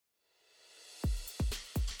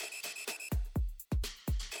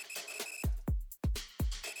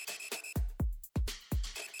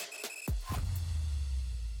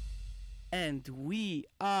And we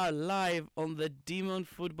are live on the Demon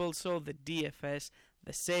Football Show, the DFS.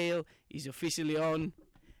 The sale is officially on.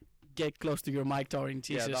 Get close to your mic, Torin.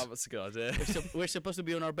 Jesus. Yeah, that was a good idea. We're supposed to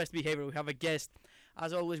be on our best behavior. We have a guest.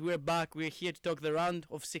 As always, we're back. We're here to talk the round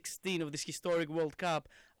of 16 of this historic World Cup.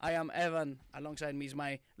 I am Evan. Alongside me is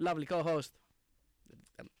my lovely co-host.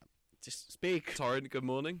 Just speak. Torin, good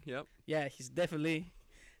morning. Yep. Yeah, he's definitely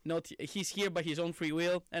not. He's here by his own free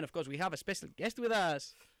will. And of course, we have a special guest with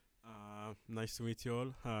us. Nice to meet you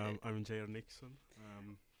all. I'm Jair Nixon.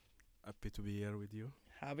 Happy to be here with you.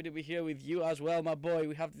 Happy to be here with you as well, my boy.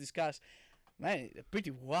 We have to discuss, man, a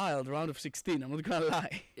pretty wild round of 16. I'm not going to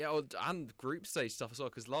lie. Yeah, well, and group stage stuff as well,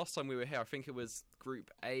 because last time we were here, I think it was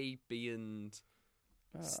Group A, B, and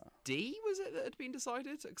D, was it, that had been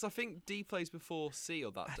decided? Because I think D plays before C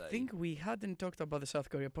on that day. I think we hadn't talked about the South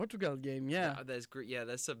Korea-Portugal game, yeah.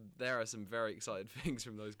 There are some very exciting things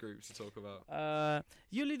from those groups to talk about.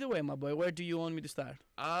 You lead the way, my boy. Where do you want me to start?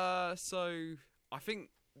 So I think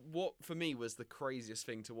what for me was the craziest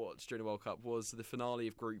thing to watch during the World Cup was the finale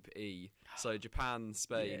of Group E. So Japan,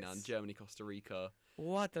 Spain, Yes. and Germany, Costa Rica.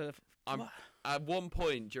 At one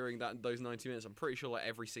point during those 90 minutes, I'm pretty sure like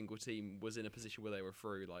every single team was in a position where they were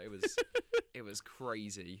through. Like it was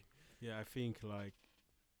crazy. Yeah, I think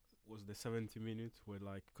was the 70 minutes where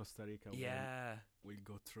Costa Rica will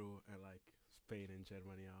go through and Spain and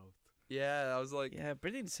Germany out. Yeah, I was like, yeah,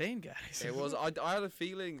 pretty insane, guys. it was. I had a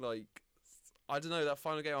feeling I don't know, that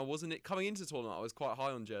final game, coming into the tournament, I was quite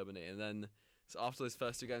high on Germany, and then after those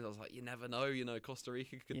first two games, I was like, you never know, Costa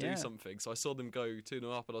Rica could do something. So I saw them go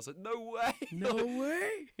 2-0 up, and I was like, no way! No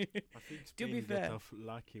way! I think Spain got off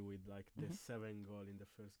lucky with the 7 goal in the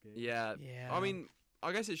first game. Yeah. Yeah. I mean,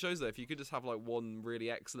 I guess it shows though, if you could just have one really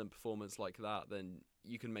excellent performance like that, then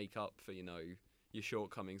you can make up for, your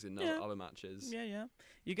shortcomings in other matches. Yeah.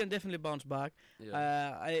 You can definitely bounce back.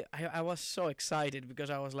 Yeah. I was so excited because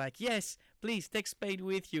I was like, yes, please take Spain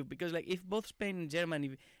with you. Because if both Spain and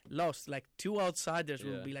Germany lost, two outsiders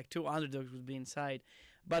would be two underdogs would be inside.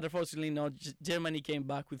 But unfortunately not. Germany came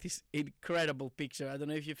back with this incredible picture. I don't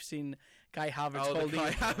know if you've seen Kai Havertz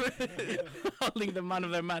holding the man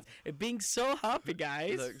of their match. Being so happy,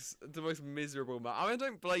 guys. Looks the most miserable man. I mean, I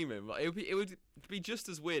don't blame him. It would be just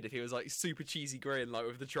as weird if he was super cheesy grin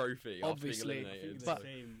with the trophy. Obviously. After being eliminated. I think the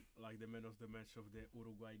same the man of the match of the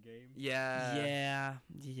Uruguay game. Yeah.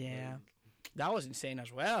 That was insane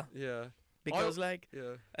as well. Yeah. Because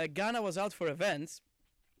Ghana was out for events.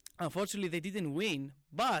 Unfortunately, they didn't win,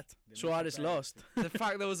 but Suarez lost. The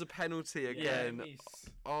fact there was a penalty again.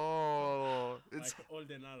 All the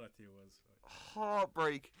narrative was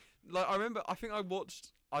heartbreak.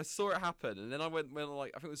 I saw it happen, and then I went I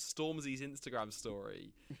think it was Stormzy's Instagram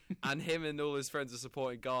story, and him and all his friends are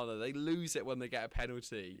supporting Ghana. They lose it when they get a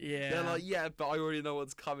penalty. Yeah. They're like, yeah, but I already know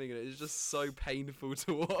what's coming, and it's just so painful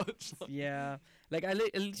to watch. Yeah. I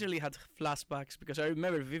literally had flashbacks because I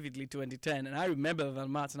remember vividly 2010, and I remember that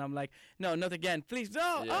match, and I'm like, no, not again, please,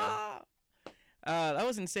 no! Yeah. That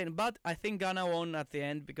was insane, but I think Ghana won at the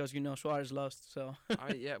end because Suarez lost. So what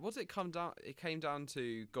did it come down? It came down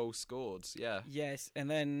to goals scored. Yeah. Yes, and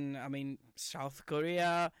then South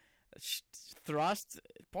Korea thrust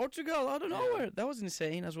Portugal out of nowhere. That was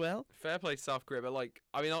insane as well. Fair play to South Korea, but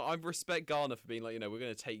I respect Ghana for being we're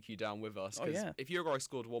going to take you down with us. Because if Uruguay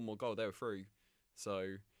scored one more goal, they were through.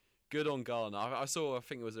 So good on Ghana. I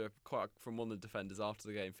think it was a quote from one of the defenders after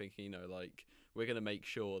the game, thinking, we're going to make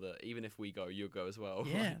sure that even if we go, you'll go as well.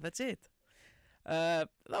 Yeah, that's it. That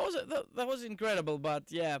was incredible, but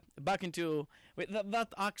yeah, back into that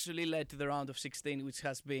actually led to the round of 16, which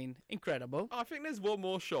has been incredible. I think there's one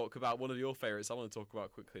more shock about one of your favourites I want to talk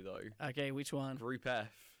about quickly though. Okay, which one? Group F.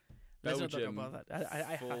 Let's Belgium not talk about that.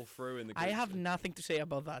 I fall through in the group. I have nothing to say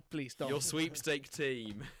about that. Please don't. Your sweepstake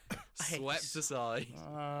team swept aside.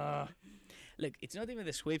 Look, it's not even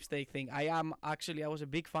the sweepstake thing. I was a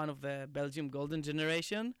big fan of the Belgium Golden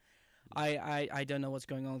Generation. I don't know what's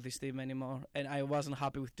going on with this team anymore, and I wasn't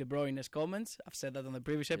happy with De Bruyne's comments. I've said that on the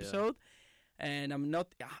previous episode, and I'm not.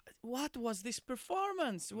 What was this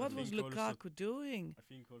performance? What was Lukaku doing? I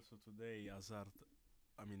think also today Hazard,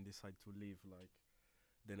 decided to leave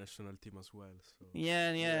the national team as well. So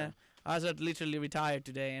Yeah. Hazard literally retired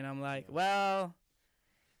today, and I'm like, well,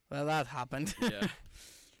 that happened. Yeah.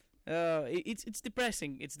 It's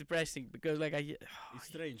depressing. It's depressing because it's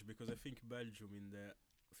strange because I think Belgium in the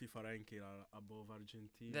FIFA ranking are above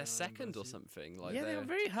Argentina. They're second or something. They're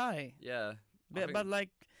very high. Yeah. But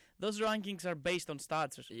those rankings are based on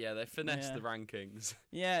stats. Yeah, they finesse the rankings.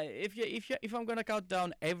 Yeah, if I'm gonna count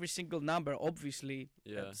down every single number, obviously,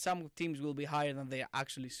 some teams will be higher than they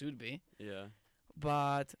actually should be. Yeah.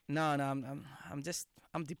 But no, I'm just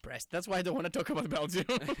I'm depressed. That's why I don't want to talk about Belgium.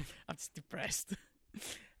 I'm just depressed.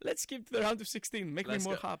 Let's skip to the round of 16. Make me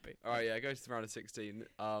more happy. All right, yeah, go to the round of 16.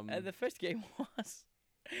 The first game was...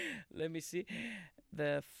 Let me see.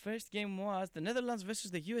 The first game was the Netherlands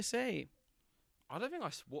versus the USA. I don't think I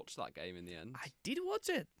watched that game in the end. I did watch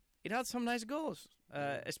it. It had some nice goals,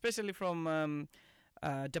 especially from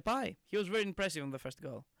Depay. He was very impressive on the first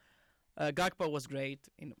goal. Gakpo was great,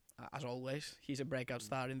 as always. He's a breakout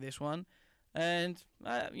star in this one. And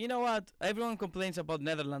you know what? Everyone complains about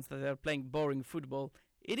Netherlands that they're playing boring football.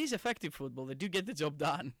 It is effective football. They do get the job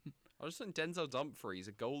done. I just think Denzel Dumfries,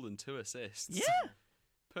 a goal and 2 assists. Yeah.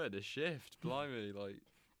 Put in a shift, blimey, like.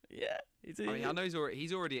 Yeah. I know he's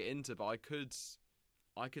already at Inter, but I could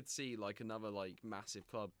see like another like massive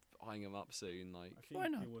club eyeing him up soon. Like, I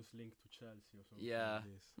think he was linked to Chelsea or something. Yeah. Like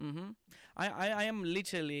this. I am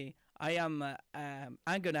literally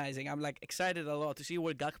agonizing. I'm like excited a lot to see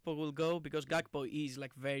where Gakpo will go, because Gakpo is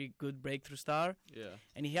like very good breakthrough star. Yeah.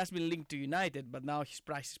 And he has been linked to United, but now his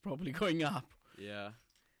price is probably going up. Yeah.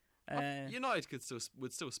 United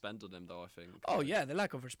would still spend on him though, I think. Oh yeah, they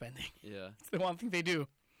like overspending. Yeah. It's the one thing they do.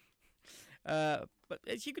 But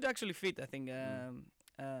he could actually fit, I think, the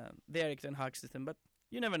Erik ten Hag system, but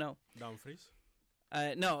you never know. Dumfries?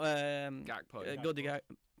 No, Gakpo. Cody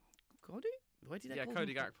Gakpo. Cody? Why did I call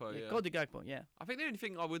Cody him? Gakpo. Yeah. Cody Gakpo. Yeah. I think the only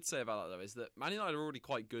thing I would say about that though is that Man United are already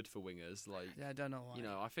quite good for wingers. Like, I don't know why. You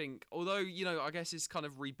know, I think although I guess it's kind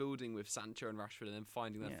of rebuilding with Sancho and Rashford and then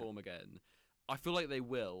finding their form again. I feel like they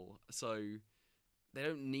will. So they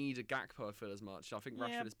don't need a Gakpo, I feel, as much. I think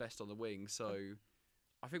Rashford is best on the wing. So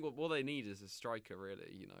I think what they need is a striker,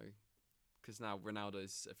 really. You know, because now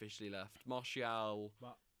Ronaldo's officially left. Martial.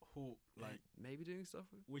 But who, like, maybe doing stuff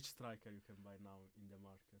with? Which striker you can buy now in the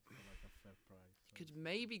market for like a fair price? You could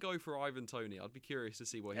maybe go for Ivan Toney. I'd be curious to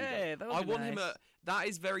see what he does. I want him at. That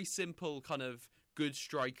is very simple, kind of good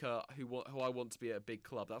striker who I want to be at a big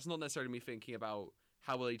club. That's not necessarily me thinking about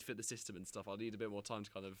how will he fit the system and stuff. I need a bit more time to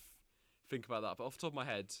kind of think about that. But off the top of my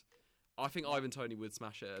head, I think Ivan Toney would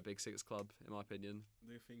smash it at a big six club, in my opinion.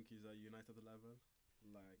 Do you think he's at United level?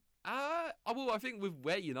 Like, well, I think with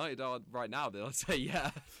where United are right now, then I'd say yeah.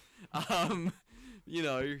 You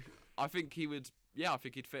know, I think he would. Yeah, I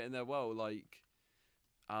think he'd fit in there well. Like,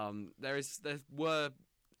 although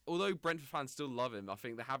Brentford fans still love him, I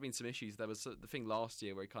think there have been some issues. There was the thing last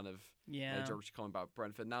year where he kind of derogatory comment about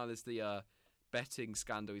Brentford. Now there's the betting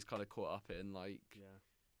scandal he's kind of caught up in. Like, yeah.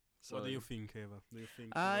 So what do you think, Eva? Do you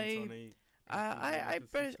think I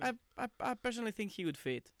personally think he would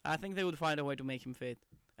fit. I think they would find a way to make him fit.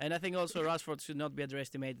 And I think also Rashford should not be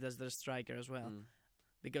underestimated as the striker as well.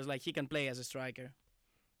 Because like he can play as a striker.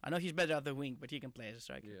 I know he's better at the wing, but he can play as a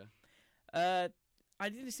striker. Yeah. I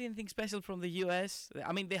didn't see anything special from the US.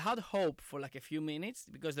 I mean, they had hope for like a few minutes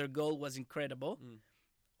because their goal was incredible.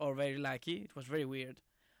 Or very lucky. It was very weird.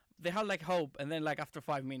 They had like hope, and then like after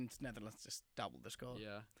 5 minutes, Netherlands just doubled the score.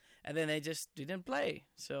 Yeah. And then they just didn't play.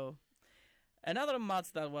 So another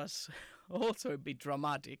match that was also a bit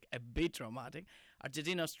dramatic.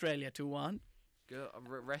 Argentina, Australia 2-1.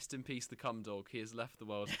 Rest in peace, the cum dog. He has left the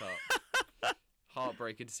World Cup.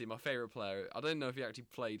 Heartbreaking to see my favourite player. I don't know if he actually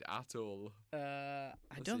played at all. I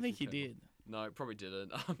don't think he did. No, probably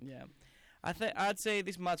didn't. Yeah. I'd say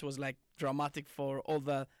this match was like dramatic for all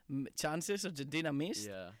the chances Argentina missed.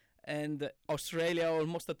 Yeah. And Australia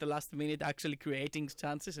almost at the last minute actually creating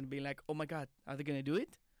chances and being like, oh my God, are they going to do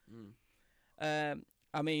it? I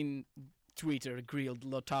mean, Twitter grilled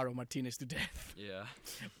Lautaro Martinez to death. Yeah.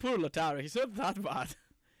 Poor Lautaro, he's not that bad.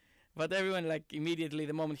 But everyone, like, immediately,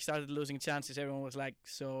 the moment he started losing chances, everyone was like,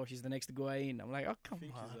 so he's the next to go in. I'm like, oh, come on. I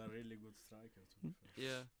think he's a really good striker, to be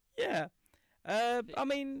fair. Yeah. Yeah. I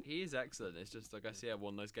mean... He is excellent. It's just, I guess,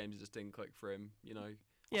 one of those games just didn't click for him, you know.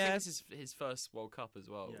 Yeah. I think this is his first World Cup as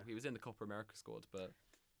well. Yeah. He was in the Copa America squad, but,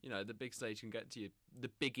 you know, the big stage can get to you. The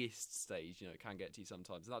biggest stage, you know, can get to you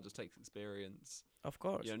sometimes. And that just takes experience. Of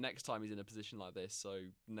course. You know, next time he's in a position like this, so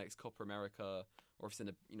next Copa America, or if it's in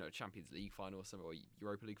a Champions League final or something, or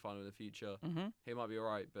Europa League final in the future, he might be all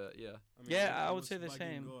right, but yeah. I would say the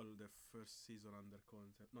same. Goal the first season under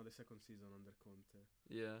Conte. No, the second season under Conte.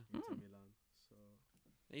 Yeah. Inter Milan. So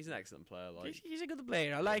he's an excellent player. Like, he's a good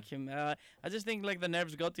player. I like him. I just think like the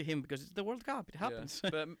nerves got to him because it's the World Cup. It happens.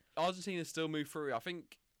 Yeah. But Argentina still moved through. I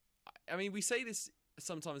mean, we say this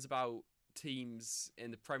sometimes about teams in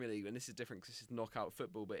the Premier League, and this is different because this is knockout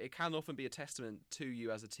football, but it can often be a testament to you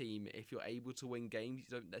as a team if you're able to win games you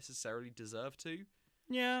don't necessarily deserve to.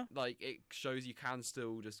 Yeah. Like, it shows you can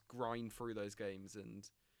still just grind through those games, and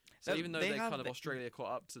so even though they kind of Australia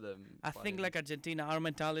caught up to them. I think like Argentina are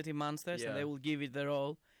mentality monsters and they will give it their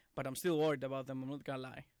all, but I'm still worried about them, I'm not gonna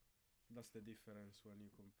lie. that's the difference when you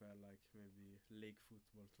compare like maybe league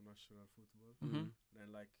football to national football. Mhm.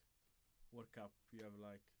 Then like World Cup, you have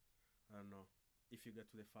like, I don't know, if you get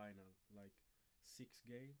to the final, like 6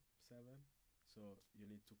 game, 7. So you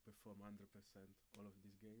need to perform 100% all of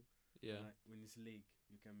this game. Yeah. And, like, when it's league,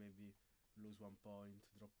 you can maybe lose 1 point,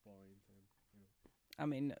 drop point, and I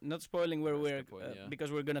mean, not spoiling where That's a we're good point, yeah.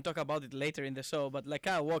 because we're gonna talk about it later in the show. But like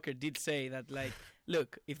Kyle Walker did say that, like,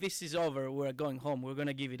 look, if this is over, we're going home. We're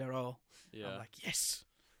gonna give it our all. Yeah. I'm like, yes,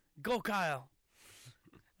 go Kyle.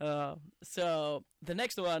 So the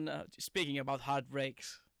next one, speaking about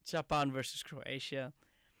heartbreaks, Japan versus Croatia.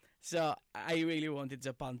 So I really wanted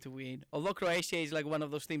Japan to win. Although Croatia is like one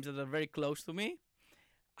of those teams that are very close to me,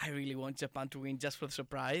 I really want Japan to win just for the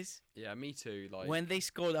surprise. Yeah, me too. Like When they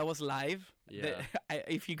scored, I was live. Yeah.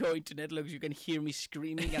 If you go into Netflix, you can hear me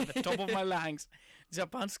screaming at the top of my lungs.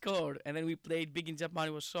 Japan scored, and then we played big in Japan. I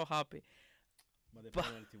was so happy. but the But-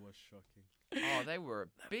 penalty was shocking. oh, they were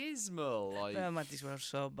abysmal. Like The penalties were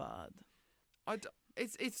so bad.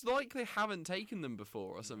 it's like they haven't taken them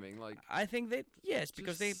before or something. Like I think that yes,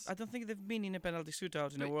 because Just- I don't think they've been in a penalty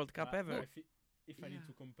shootout in a But- World Cup ever. If I need Yeah.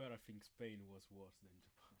 to compare, I think Spain was worse than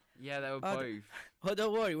Japan. yeah, they were Oh, both. Oh,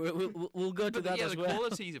 don't worry, we'll go to But that yeah, as the well.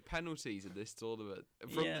 qualities of penalties in this tournament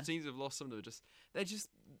from Yeah. the teams who've lost some of them they're just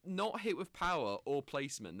not hit with power or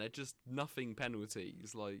placement. They're just nothing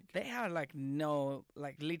penalties. Like They have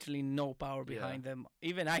literally no power behind them.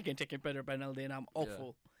 Even I can take a better penalty, and I'm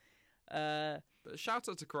awful. but shout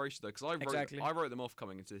out to Croatia though, because Exactly. I wrote them off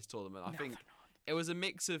coming into this tournament. I No, think they're not. it was a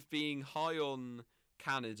mix of being high on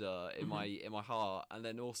Canada in Mm-hmm. my heart, and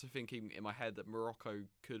then also thinking in my head that Morocco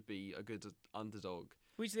could be a good underdog.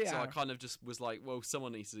 Which they so are. I kind of just was like, well,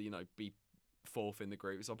 someone needs to be fourth in the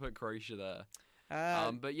group, so I put Croatia there.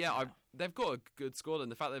 But yeah, they've got a good squad,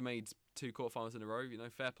 and the fact they made 2 quarterfinals in a row,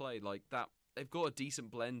 fair play. Like that, they've got a decent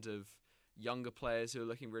blend of younger players who are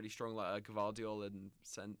looking really strong, like Gvardiol in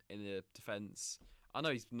the defence. I know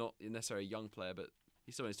he's not necessarily a young player, but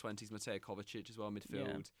he's still in his 20s. Mateo Kovacic as well,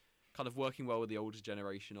 midfield. Kind of working well with the older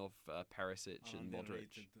generation of Perisic and Modric.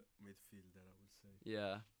 Underrated midfielder, I would say.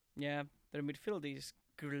 Yeah. Their midfield is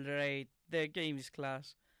great. Their game is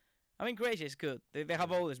class. I mean, Croatia is good. They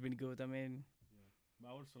have always been good. I mean, Yeah, but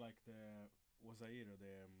I also like Zaire,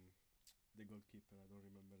 the goalkeeper. I don't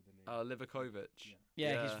remember the name. Livakovic.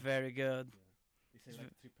 yeah, he's very good. He said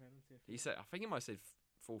like 3 penalty. I think he might have said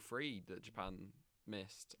full 3 that Japan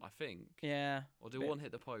missed. I think. Yeah. Or did But- one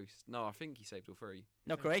hit the post? No, I think he saved all 3.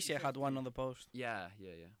 No, He Croatia said had one three. on the post. Yeah.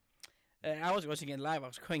 I was watching it live. I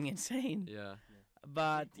was going insane. Yeah.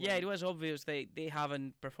 But think yeah, when- it was obvious they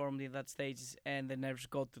haven't performed in that stage, and the nerves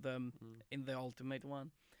got to them Mm. in the ultimate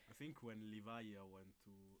one. I think when Livaja went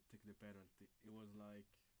to take the penalty, it was like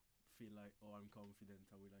feel like, oh, I'm confident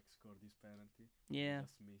I will like score this penalty. Yeah.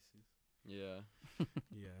 Just misses. Yeah.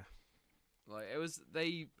 Yeah. Like it was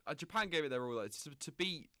Japan gave it their all to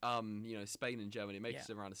beat Spain and Germany, make it to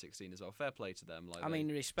the round of 16 as well. Fair play to them. Like I mean,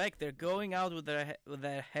 respect. They're going out with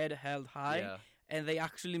their head held high, yeah, and they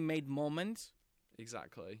actually made moments.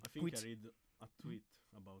 exactly. I think Which- I read a tweet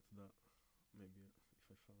about that. Maybe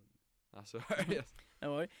if I found it. That's all right.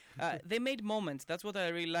 Don't worry. They made moments. That's what I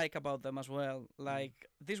really like about them as well. Like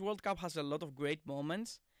this World Cup has a lot of great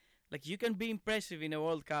moments. Like you can be impressive in a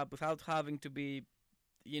World Cup without having to be,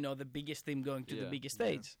 the biggest team going to the Yeah. biggest Yeah.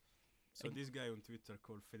 stage. So this guy on Twitter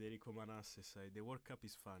called Federico Manasse said the World Cup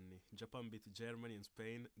is funny. Japan beat Germany and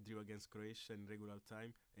Spain, drew against Croatia in regular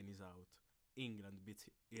time, and is out. England beat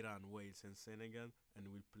Iran, Wales, and Senegal, and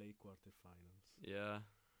will play quarterfinals. Yeah.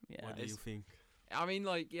 Yeah. What do you It's- think? I mean,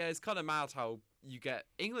 like, yeah, it's kind of mad how you get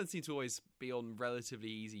England seem to always be on relatively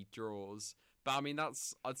easy draws, but I mean I'd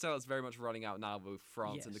say that's very much running out now with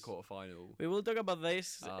France in the Yes. quarterfinal. We will talk about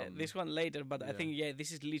this Um, this one later, but I yeah. think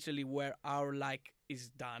this is literally where our is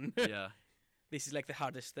done. Yeah, This is like the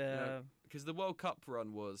hardest. because the World Cup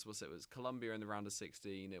run was Colombia in the round of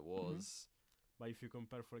 16. It was. But if you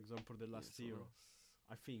compare, for example, the last someone Euro, else.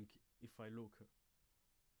 I think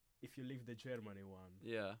if you leave the Germany one,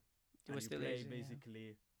 Yeah, It and was you still play easy, yeah.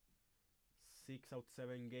 basically 6 out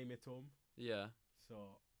 7 game at home, yeah, so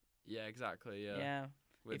yeah, exactly. Yeah. yeah.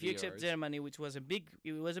 with If the you accept Euros. Germany, which was a big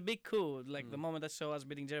coup. Like the Mm. moment I saw us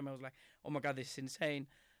beating Germany, I was like, oh my god, this is insane.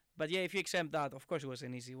 But yeah, if you accept that, of course, it was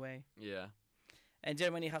an easy way. Yeah, And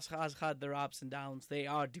Germany has had their ups and downs. They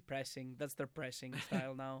are depressing. That's their pressing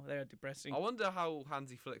style now. They're depressing. I wonder how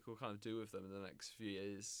Hansi Flick will kind of do with them in the next few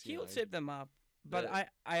years. He'll shape them up. But But-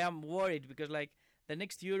 I am worried because like the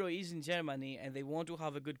next Euro is in Germany and they want to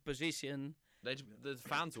have a good position. The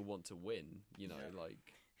fans will want to win. Yeah.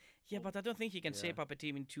 Like Yeah, but I don't think he can Yeah. shape up a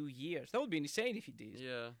team in 2 years. That would be insane if he did.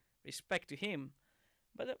 yeah. Respect to him.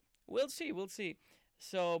 But We'll see. We'll see.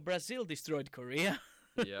 So Brazil destroyed Korea.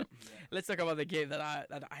 Yeah. Let's talk about the game that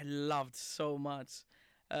I loved so much.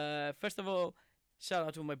 First of all, shout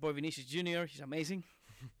out to my boy Vinicius Junior. He's amazing.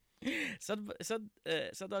 Shout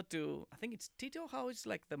out to, I think it's Tito. How is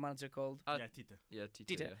like the manager called? Yeah, Tite. Yeah,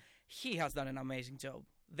 Tito. Tite. Yeah. He has done an amazing job.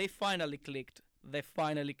 They finally clicked,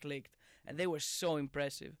 and they were so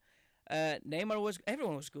impressive. Neymar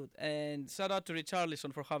everyone was good, and shout out to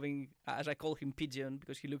Richarlison for having, as I call him, pigeon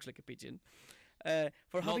because he looks like a pigeon. For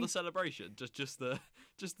Not having the celebration, just the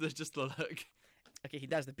look. okay, he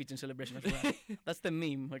does the pigeon celebration as well. That's the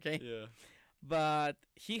meme, okay? Yeah. But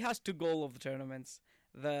he has 2 goals of the tournaments.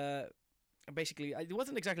 Basically, it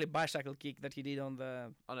wasn't exactly a bicycle kick that he did on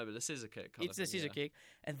the. I know, but the scissor kick. It's the scissor kick,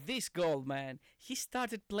 and this goal, man, he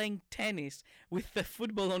started playing tennis with the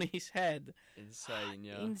football on his head. Insane,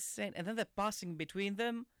 yeah. Insane, and then the passing between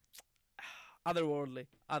them, otherworldly.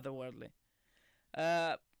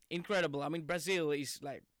 Incredible. I mean, Brazil is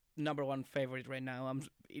like #1 favorite right now.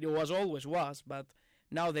 It always was, but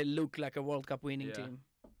now they look like a World Cup winning team.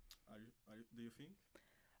 Do you think?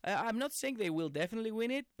 I'm not saying they will definitely win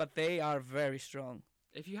it, but they are very strong.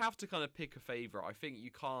 If you have to kind of pick a favourite, I think you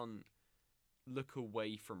can't look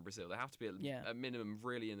away from Brazil. They have to be at minimum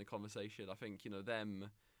really in the conversation. I think, them,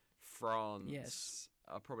 France,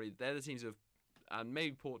 are probably, they're the teams and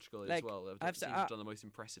maybe Portugal as well. They've done the most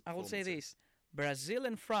impressive I will performances. say this. Brazil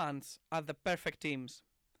and France are the perfect teams.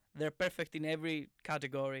 They're perfect in every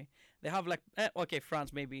category. They have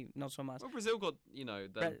France maybe not so much. Well, Brazil got,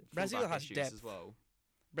 the Brazil has issues depth as well.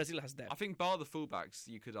 Brazil has depth. I think bar the fullbacks,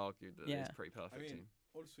 you could argue that it's a pretty perfect team.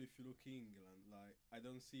 Also, if you look England, I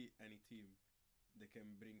don't see any team they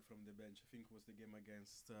can bring from the bench. I think it was the game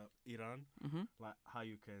against Iran. Mm-hmm. Like how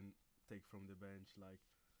you can take from the bench,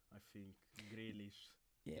 I think Grealish,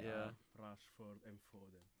 Rashford, and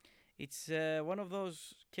Foden. It's one of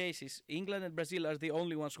those cases. England and Brazil are the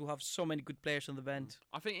only ones who have so many good players on the bench.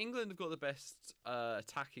 I think England have got the best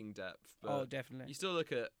attacking depth. But definitely. You still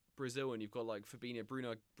look at Brazil and you've got Fabinho,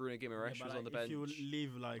 Bruno Guimaraes was on the bench. If you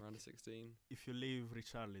leave around 16. If you leave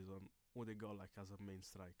Richarlison, who they got as a main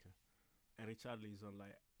striker, and Richarlison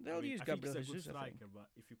they'll use Gabriel Jesus. He's a good striker, but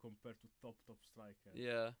if you compare to top striker,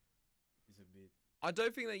 it's a bit. I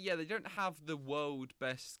don't think that. They don't have the world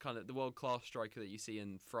best the world class striker that you see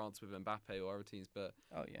in France with Mbappe or other teams, but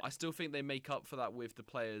I still think they make up for that with the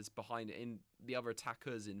players behind it, in the other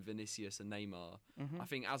attackers in Vinicius and Neymar. Mm-hmm. I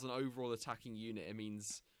think as an overall attacking unit, it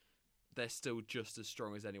means they're still just as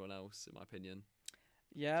strong as anyone else, in my opinion.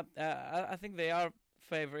 Yeah, I think they are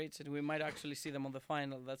favourites, and we might actually see them on the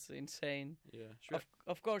final. That's insane. Yeah,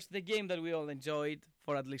 Of course, the game that we all enjoyed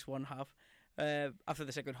for at least one half. After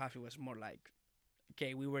the second half, it was more like,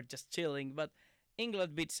 okay, we were just chilling. But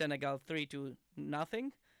England beat Senegal 3-0.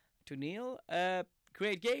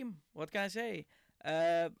 Great game. What can I say?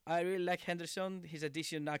 I really like Henderson. His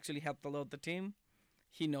addition actually helped a lot the team.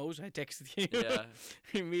 He knows. I texted him.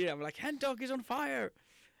 Yeah. I'm like, Hen-Dog is on fire.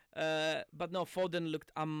 But no, Foden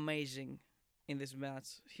looked amazing in this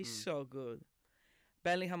match. He's so good.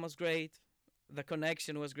 Bellingham was great. The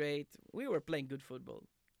connection was great. We were playing good football.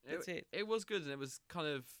 That's it. It was good, and it was kind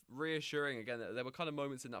of reassuring again. There were kind of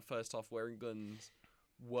moments in that first half where England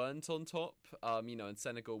weren't on top, and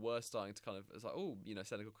Senegal were starting to kind of, it's like,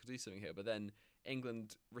 Senegal could do something here. But then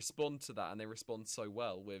England respond to that, and they respond so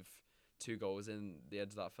well with 2 goals in the end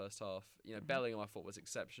of that first half. Bellingham I thought was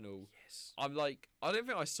exceptional. Yes. I don't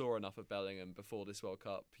think I saw enough of Bellingham before this World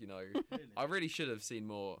Cup. Really? I really should have seen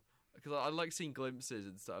more. Because I like seeing glimpses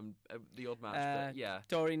and stuff, the odd match, but yeah.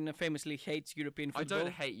 Torin famously hates European football. I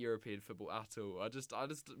don't hate European football at all. I just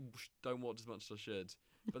don't watch as much as I should.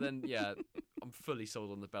 But then, I'm fully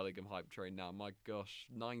sold on the Bellingham hype train now. My gosh,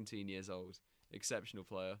 19 years old, exceptional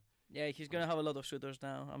player. Yeah, he's gonna have a lot of shooters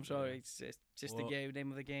now. I'm sorry, it's just the name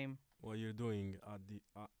of the game. What you're doing at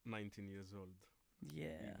 19 years old?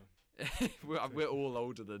 Yeah. we're all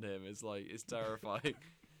older than him. It's terrifying.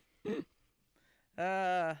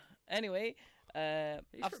 Anyway,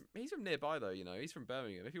 he's from nearby though. He's from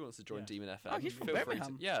Birmingham. If he wants to join Demon FM, he's from feel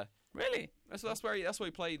Birmingham. Free to, really? That's where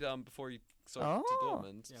he played before he started to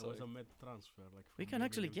Dortmund. Yeah, it was a mid transfer. We can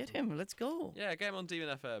actually get him. Let's go. Yeah, get him on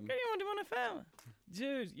Demon FM. Get him on Demon FM.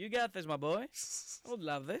 Dude, you got this, my boy. I would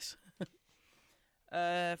love this.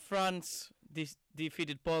 France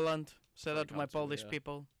defeated Poland. Shout out to my Polish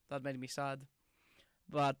people. That made me sad.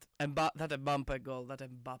 But that Mbappe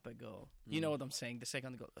goal. You know what I'm saying? The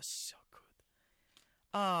second goal was so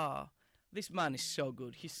good. This man is so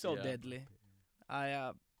good. He's so deadly.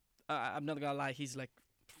 I'm not gonna lie. He's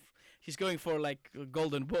going for a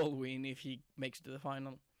golden ball win if he makes it to the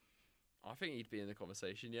final. I think he'd be in the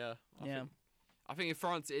conversation. Yeah. I think in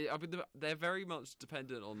France, they're very much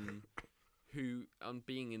dependent on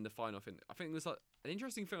being in the final. I think there's like an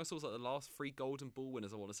interesting thing I saw was like the last 3 Golden Ball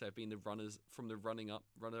winners, I want to say, have been the runners from the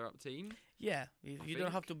runner-up team. Yeah, you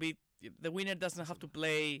don't have to be. The winner doesn't have to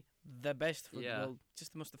play the best football,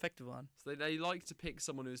 just the most effective one. So they like to pick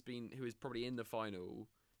someone who is probably in the final.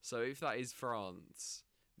 So if that is France,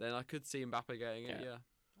 then I could see Mbappe getting it. Yeah,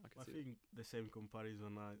 I think the same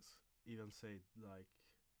comparison as even said, like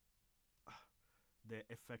the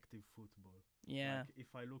effective football. Yeah. Like,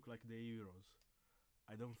 if I look like the Euros,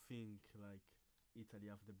 I don't think like Italy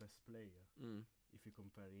have the best player. If you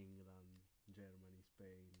compare England, Germany,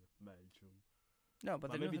 Spain, Belgium. No,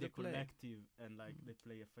 but they maybe know how the to play. collective and like they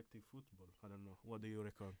play effective football. I don't know. What do you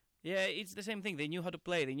reckon? Yeah, it's the same thing. They knew how to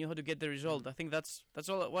play. They knew how to get the result. I think that's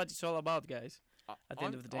all what it's all about, guys. At the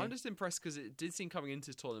end of the day, I'm just impressed because it did seem coming into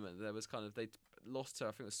this tournament there was kind of they lost to, I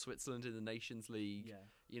think it was Switzerland in the Nations League. Yeah.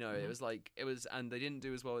 You know, it was and they didn't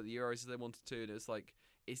do as well at the Euros as they wanted to, and it was like,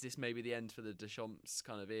 is this maybe the end for the Deschamps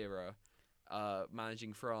kind of era,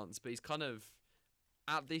 managing France? But he's kind of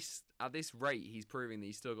at this rate, he's proving that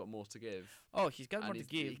he's still got more to give. Oh, he's got more to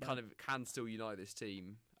give. He kind of can still unite this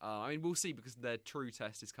team. I mean, we'll see because their true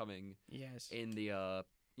test is coming. Yes. In the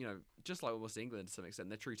just like almost England to some extent,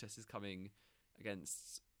 their true test is coming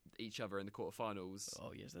against each other in the quarterfinals.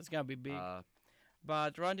 Oh yes, that's gonna be big.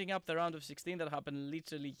 But rounding up the round of 16 that happened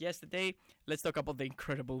literally yesterday, let's talk about the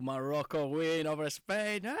incredible Morocco win over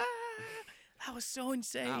Spain. That was so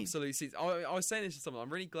insane. Absolutely. I was saying this to someone.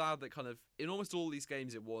 I'm really glad that kind of in almost all these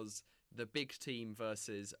games it was the big team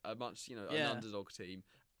versus a much an underdog team.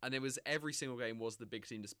 And it was every single game was the big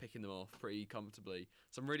team just picking them off pretty comfortably.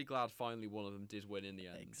 So I'm really glad finally one of them did win in the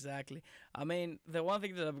end. Exactly. I mean, the one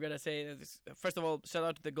thing that I'm going to say is, first of all, shout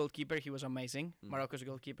out to the goalkeeper. He was amazing. Morocco's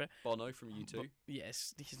goalkeeper. Bono from U2.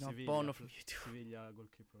 Yes, this is not Sevilla, Bono from U2. Sevilla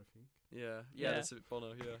goalkeeper, I think. Yeah, that's it,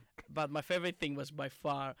 Bono, yeah. But my favorite thing was by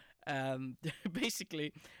far,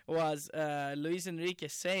 basically, was Luis Enrique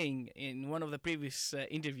saying in one of the previous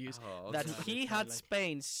interviews that he had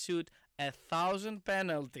Spain shoot 1,000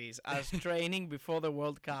 penalties as training before the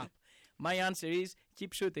World Cup. My answer is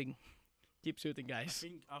keep shooting. Keep shooting, guys. I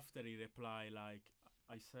think after he replied, like,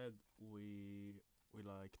 I said we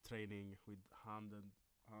like training with 100,000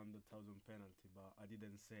 penalty, but I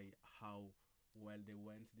didn't say how well they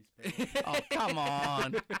went this penalty. Oh, come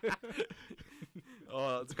on.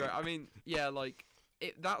 Oh, that's great. I mean, yeah, like,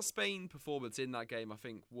 that Spain performance in that game, I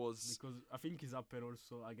think, was... Because I think he's up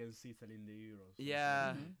also against Italy in the Euros.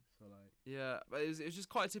 Yeah. So, like... Yeah, but it was just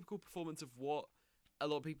quite a typical performance of what a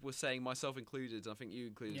lot of people were saying, myself included, and I think you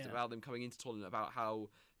included, about them coming into tournament, about how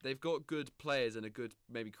they've got good players and a good,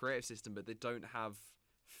 maybe, creative system, but they don't have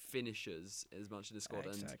finishers as much in the squad.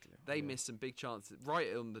 Exactly. And they missed some big chances.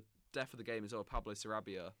 Right on the death of the game as well, Pablo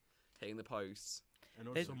Sarabia hitting the posts. And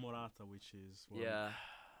also Morata, which is one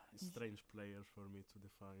strange player for me to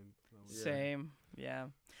define. Same, yeah.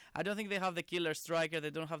 I don't think they have the killer striker. They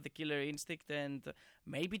don't have the killer instinct, and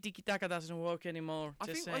maybe tiki-taka doesn't work anymore. I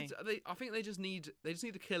think they just need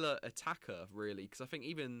the killer attacker, really, because I think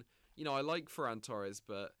even I like Ferran Torres,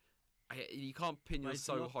 but you can't pin your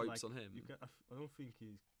hopes on him. I don't think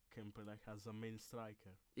he can play as a main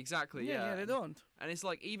striker. Exactly. Yeah, they don't. And it's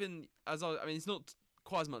like even it's not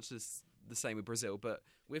quite as much as the same with Brazil, but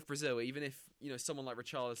with Brazil, even if someone like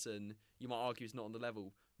Richarlison, you might argue is not on the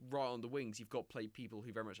level, right on the wings, you've got people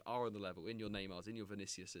who very much are on the level, in your Neymars, in your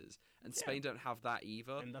Viniciuses, and Spain don't have that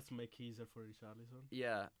either. And that's make it easier for Richarlison.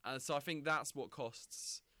 Yeah, and so I think that's what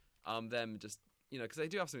costs them just because they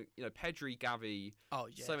do have some Pedri, Gavi,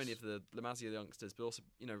 so many of the La Masia youngsters, but also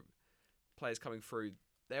players coming through.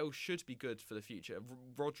 They all should be good for the future.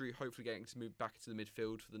 Rodri hopefully getting to move back into the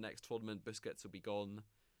midfield for the next tournament. Busquets will be gone.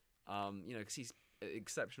 Because he's an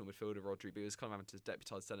exceptional midfielder, Rodri, but he was kind of having to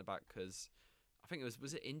deputise centre back because I think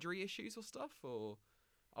was it injury issues or stuff, or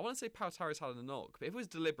I want to say Pau Torres had a knock, but if it was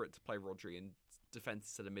deliberate to play Rodri in defence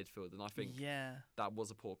instead of midfield, then I think that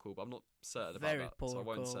was a poor call, but I'm not certain about that, so I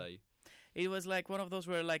won't say. It was like one of those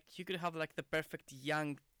where like you could have like the perfect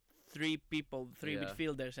young three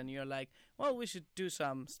midfielders, and you're like, well, we should do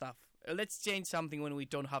some stuff. Let's change something when we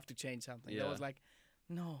don't have to change something. That was like,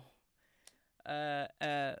 no.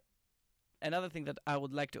 Another thing that I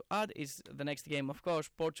would like to add is the next game, of course,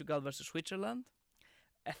 Portugal versus Switzerland.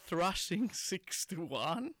 A thrashing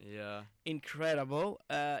 6-1. Yeah. Incredible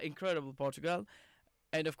Portugal.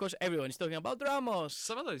 And of course, everyone is talking about Ramos.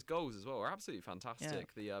 Some of those goals as well are absolutely fantastic.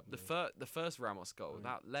 Yeah. The first Ramos goal,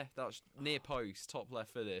 that was near post, top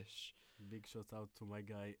left finish. Big shout out to my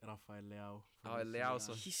guy Rafael Leao.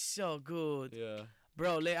 Leao, he's so good. Yeah.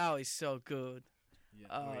 Bro, Leao is so good. Yeah,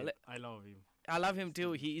 I love him. I love him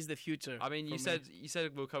too. He is the future. I mean, you for me.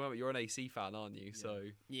 said we'll come up. You're an AC fan, aren't you? Yeah. So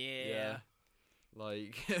Yeah.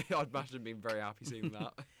 like I'd imagine him being very happy seeing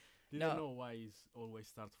that. Didn't No. know why he's always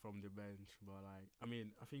start from the bench, but like, I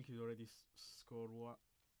mean, I think he's already scored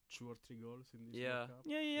 2 or 3 goals in this Yeah. World Cup.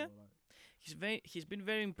 Yeah. So, like, He's been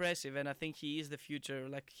very impressive, and I think he is the future.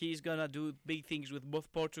 Like, he's gonna do big things with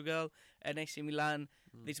both Portugal and AC Milan.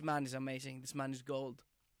 Mm. This man is amazing. This man is gold.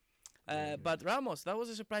 Yeah. But Ramos, that was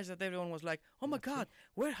a surprise that everyone was like, "Oh my Yeah, true. God,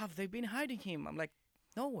 where have they been hiding him?" I'm like,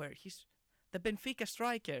 nowhere. He's the Benfica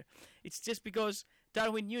striker. It's just because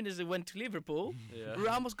Darwin Núñez went to Liverpool, Yeah.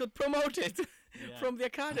 Ramos got promoted yeah. from the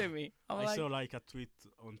academy. I'm I like, saw like a tweet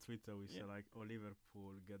on Twitter which Yeah. said like, "Oh,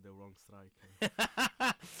 Liverpool get the wrong striker."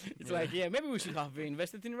 it's Yeah. like, yeah, maybe we should have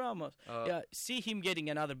invested in Ramos. Uh, Yeah, see him getting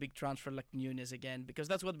another big transfer like Núñez again, because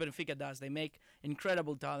that's what Benfica does. They make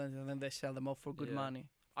incredible talent and then they sell them off for good Yeah. money.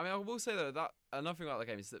 I mean, I will say though that another thing about the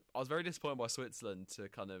game is that I was very disappointed by Switzerland to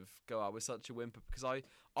kind of go out with such a whimper because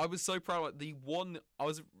I was so proud. Like I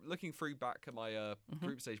was looking through back at my Mhm.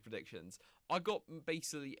 group stage predictions. I got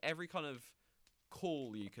basically every kind of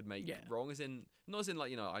call you could make Yeah. wrong. Not as in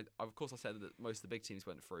like I of course I said that most of the big teams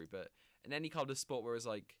went through, but in any kind of sport where it's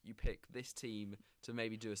like you pick this team to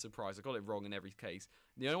maybe do a surprise, I got it wrong in every case.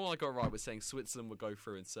 The only one I got right was saying Switzerland would go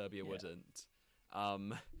through and Serbia Yeah. wouldn't.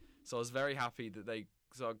 So I was very happy that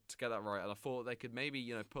to get that right, and I thought they could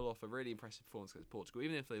maybe pull off a really impressive performance against Portugal,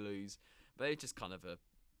 even if they lose. But they just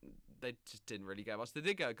they just didn't really get much. They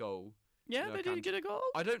did get a goal. Yeah, No, they can't- did get a goal.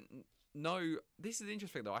 I don't know. This is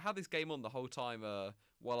interesting though. I had this game on the whole time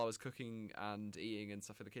while I was cooking and eating and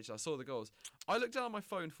stuff in the kitchen. I saw the goals. I looked down on my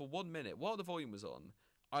phone for 1 minute while the volume was on.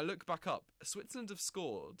 I look back up. Switzerland have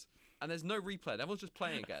scored, and there's no replay. Everyone's just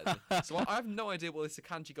playing again. So I have no idea what this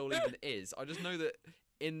Akanji goal even is. I just know that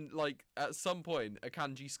at some point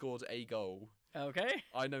Akanji scored a goal. Okay.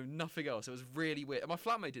 I know nothing else. It was really weird. And my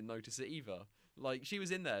flatmate didn't notice it either. Like she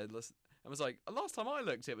was in there and was like, last time I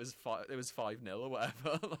looked, it was 5-0 or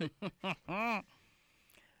whatever. Like,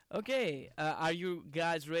 Okay, are you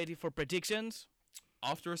guys ready for predictions?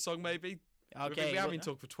 after a song, maybe. Okay. we haven't been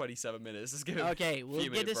talking for 27 minutes. Let's give it. Okay, we'll few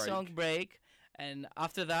get a minute break. song break, and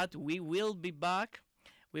after that we will be back.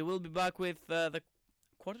 We will be back with the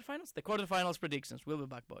quarterfinals. The quarterfinals predictions. We'll be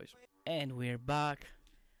back, boys. And we're back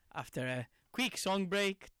after a quick song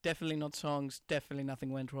break. Definitely not songs. Definitely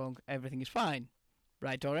nothing went wrong. Everything is fine,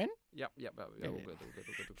 right, Torin? Yep. Yeah. All good, all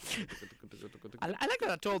good, all good. I like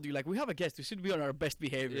that I told you. Like, we have a guest. We should be on our best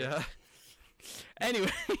behavior. Yeah.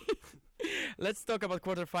 Anyway, let's talk about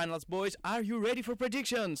quarterfinals, boys. Are you ready for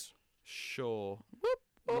predictions? Sure. Whoop,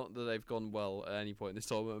 whoop. Not that they've gone well at any point in this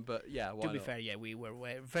tournament, but yeah. Why To be not? fair, yeah, we were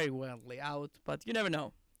very wildly out, but you never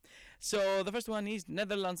know. So the first one is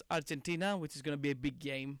Netherlands-Argentina, which is going to be a big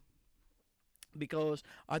game, because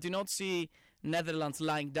I do not see Netherlands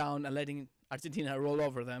lying down and letting Argentina roll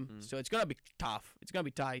over them. Mm. So it's going to be tough. It's going to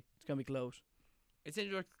be tight. It's going to be close. It's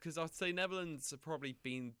interesting because I'd say Netherlands have probably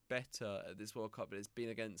been better at this World Cup, but it's been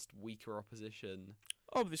against weaker opposition.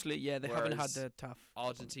 Obviously, yeah, they haven't had Whereas the tough.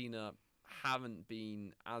 Argentina haven't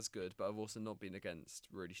been as good, but have also not been against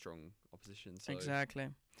really strong opposition. So Exactly.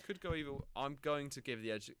 could go either. I'm going to give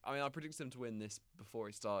the edge. I mean, I predicted them to win this before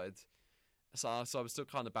it started, so I'm still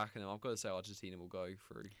kind of backing them. I've got to say Argentina will go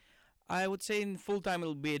through. I would say in full time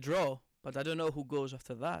it'll be a draw, but I don't know who goes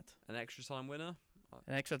after that. An extra time winner.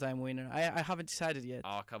 An extra time winner. I haven't decided yet.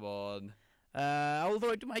 Oh, come on. I will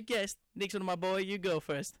throw it to my guest. Nixon, my boy, you go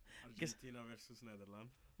first. Argentina versus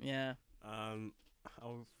Netherlands. Yeah. I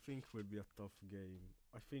think will be a tough game.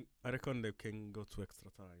 I reckon they can go to extra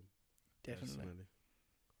time. Definitely. Personally.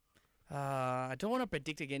 I don't want to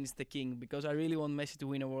predict against the king because I really want Messi to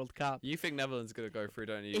win a World Cup. You think Netherlands are going to go through,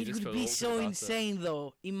 don't you? You It just would feel be awkward so about it. insane,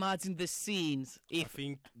 though. Imagine the scenes. I If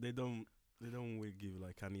think they don't will give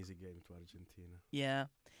like an easy game to Argentina. yeah,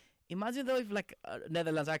 imagine though if like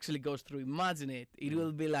Netherlands actually goes through. Imagine it. It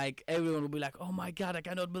will be like everyone will be like, "Oh my God, I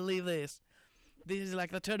cannot believe this. This is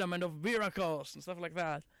like the tournament of miracles and stuff like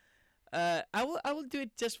that." I will do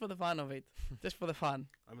it just for the fun of it, just for the fun.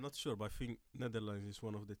 I'm not sure, but I think Netherlands is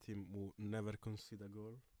one of the team who never concede a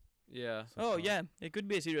goal. Yeah. so Oh far. yeah, it could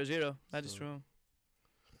be a 0-0. That is So- true.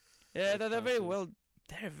 Yeah, That's they're very something. well.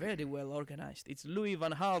 They're very well organized. It's Louis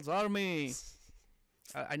van Gaal's army.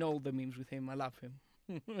 I know all the memes with him. I love him.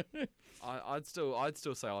 I'd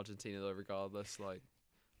still say Argentina though, regardless. Like,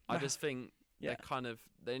 I just think Yeah.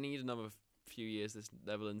 they need another few years. This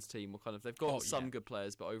Netherlands team will they've got Oh, some yeah. good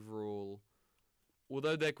players, but overall,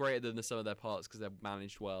 although they're greater than the sum of their parts because they're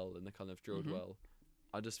managed well and they're kind of drilled Mhm. well,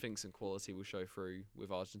 I just think some quality will show through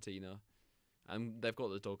with Argentina, and they've got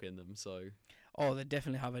the dog in them. So Oh, they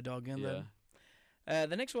definitely have a dog in yeah, them.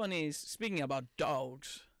 The next one is, speaking about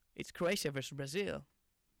dogs, it's Croatia versus Brazil.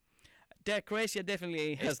 Croatia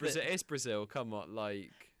definitely has It's Brazil. Come on,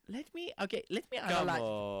 like. Let me analyze. Come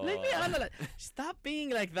on. Let me analyze. Stop being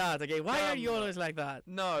like that, okay? Why are you always like that?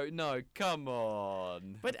 No, come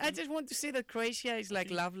on. But I just want to say that Croatia is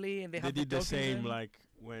like lovely and they have did the dog in same them. like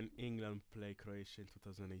when England played Croatia in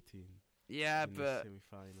 2018. Yeah, in but the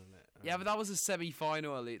semi-final. but that was a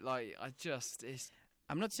semi-final. Like, it's.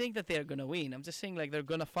 I'm not saying that they're gonna win. I'm just saying like they're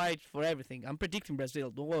gonna fight for everything. I'm predicting Brazil.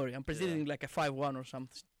 Don't worry. I'm predicting like a 5-1 or some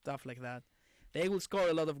stuff like that. They will score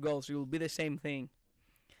a lot of goals. It will be the same thing.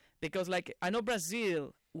 Because like I know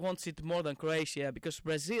Brazil wants it more than Croatia because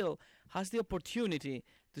Brazil has the opportunity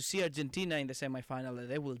to see Argentina in the semi-final and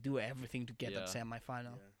they will do everything to get that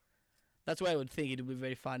semi-final. Yeah. That's why I would think it would be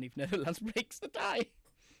very fun if Netherlands breaks the tie.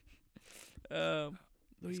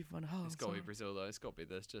 Louis van Gaal. It's got to be Brazil though. It's got to be.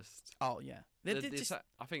 There's just. Oh yeah.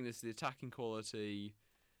 I think this is the attacking quality.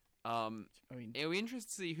 I mean, It'll be interesting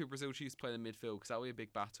to see who Brazil choose to play in the midfield because that will be a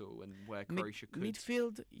big battle and where Croatia could.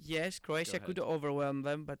 midfield, yes, Croatia Go could overwhelm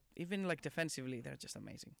them, but even like defensively, they're just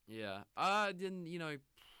amazing. Yeah. Then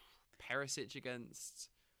Perisic against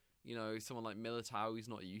someone like Militao who's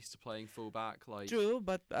not used to playing fullback. Like True,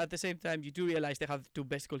 but at the same time, you do realize they have the two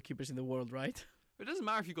best goalkeepers in the world, right? it doesn't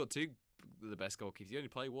matter if you've got two the best goalkeepers. You only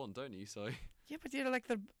play one, don't you? So Yeah, but like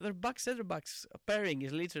their back center backs pairing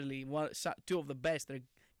is literally two of the best. They're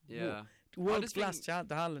yeah. world class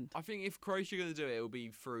talent. I think if Croatia are going to do it, it'll be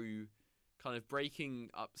through kind of breaking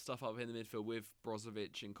up stuff up in the midfield with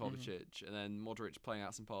Brozovic and Kovacic, and then Modric playing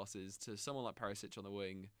out some passes to someone like Perisic on the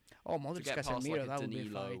wing. Oh, To Modric get past Casemiro, like a that would be a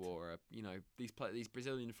Danilo fight. or these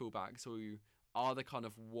Brazilian fullbacks who are the kind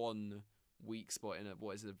of one weak spot in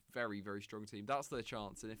what is a very, very strong team. That's their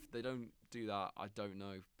chance, and if they don't do that, I don't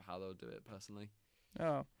know how they'll do it personally.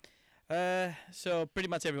 Oh, so pretty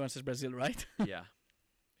much everyone says Brazil, right? Yeah.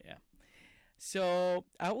 So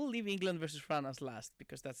I will leave England versus France as last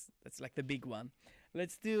because that's like the big one.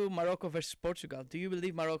 Let's do Morocco versus Portugal. Do you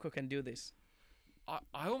believe Morocco can do this?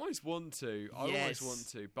 I almost want to. Yes.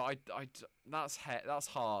 But that's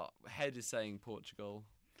heart. Head is saying Portugal.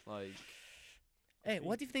 Like, Hey,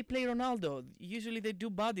 what if they play Ronaldo? Usually they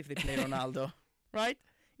do bad if they play Ronaldo, right?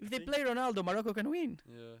 If they play Ronaldo, Morocco can win.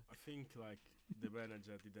 yeah. I think like the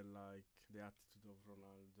manager didn't like the attitude of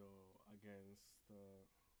Ronaldo against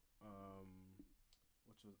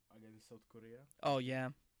against South Korea. Oh yeah,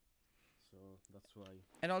 So that's why.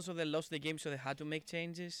 and also they lost the game, so they had to make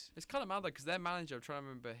changes. It's kind of mad though because their manager, I'm trying to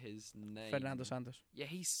remember his name. Fernando Santos. Yeah,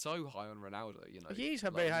 he's so high on Ronaldo. He is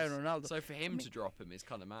very high on Ronaldo. So for him I mean, to drop him is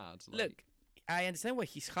kind of mad. Look, I understand why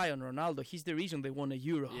he's high on Ronaldo. He's the reason they won a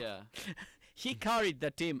Euro. Yeah. He carried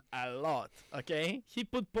the team a lot, okay? He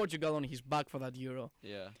put Portugal on his back for that Euro.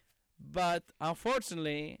 Yeah. But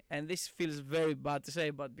unfortunately, and this feels very bad to say,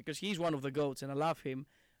 but because he's one of the GOATs and I love him,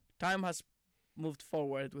 time has moved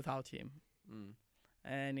forward without him. Mm.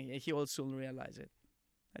 And he will soon realize it.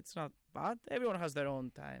 It's not bad. Everyone has their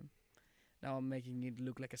own time. Now I'm making it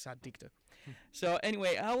look like a sad TikTok. So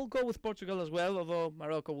anyway, I will go with Portugal as well, although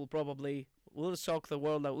Morocco will shock the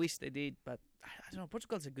world. I wish they did, but I don't know.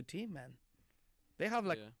 Portugal's a good team, man. They have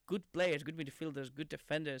good players, good midfielders, good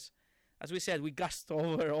defenders. As we said, we gassed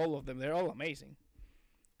over all of them. They're all amazing.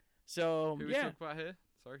 So Who we talk about here?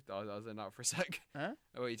 Sorry, I was in that for a sec. Huh?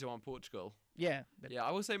 Oh, wait, you talking about Portugal? Yeah. Yeah,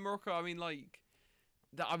 I will say Morocco. I mean,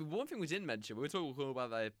 one thing we didn't mention, we were talking about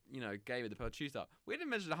the game of the Pearl Tuesday. We didn't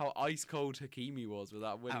mention how ice cold Hakimi was with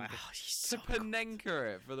that win. He's To so cold.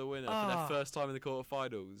 Panenka it for the winner for their first time in the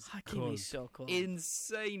quarterfinals. Hakimi's so cold.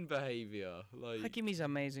 Insane behaviour. Like Hakimi's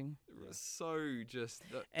amazing. so just.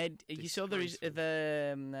 And you saw disgraceful.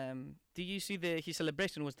 did you see his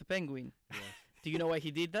celebration was the penguin? Yeah. Do you know why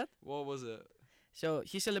he did that? What was it? So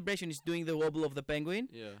his celebration is doing the wobble of the penguin.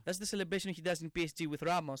 Yeah. That's the celebration he does in PSG with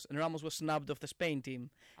Ramos, and Ramos was snubbed off the Spain team,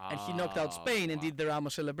 and he knocked out Spain and did the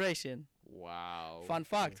Ramos celebration. Wow. Fun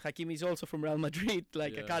fact: Hakimi is also from Real Madrid,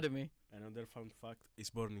 academy. Another fun fact: he's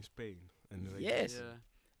born in Spain. And Yes. Yeah.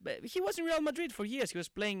 But he was in Real Madrid for years. He was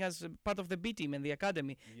playing as part of the B team and the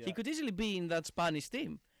academy. Yeah. He could easily be in that Spanish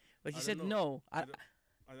team, but he I said don't no. I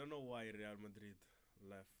don't know why Real Madrid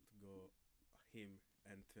left go him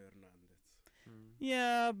and Hernandez. Mm.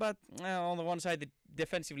 Yeah, but on the one side,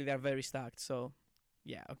 defensively they're very stacked. So,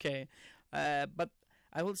 yeah, okay. But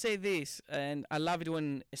I will say this, and I love it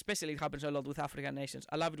when, especially it happens a lot with African nations.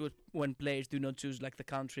 I love it when players do not choose like the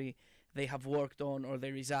country they have worked on or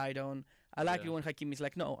they reside on. I like it when Hakimi is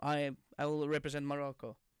like, no, I will represent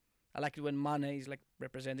Morocco. I like it when Mane is like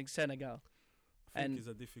representing Senegal. I think And- it's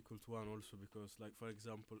a difficult one also because, like, for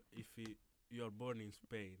example, if you are born in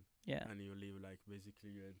Spain Yeah. and you live like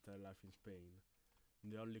basically your entire life in Spain,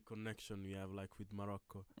 the only connection we have like with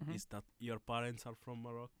Morocco Mhm. is that your parents are from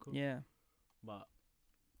Morocco. Yeah. But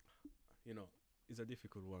it's a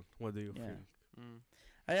difficult one. What do you Yeah. think?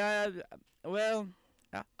 Mm. Well,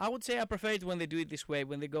 I would say I prefer it when they do it this way,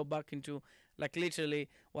 when they go back into, like, literally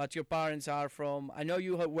what your parents are from. I know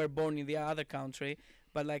you were born in the other country,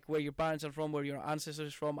 but, like, where your parents are from, where your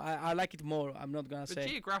ancestors from, I like it more. I'm not going to But say.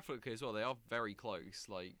 geographically as well, they are very close.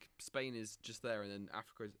 Like Spain is just there, and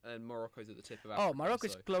then Morocco's at the tip of Africa. Oh, Morocco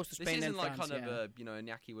is so close to this Spain isn't and like France. kind Yeah. of a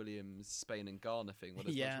Iñaki Williams Spain and Ghana thing where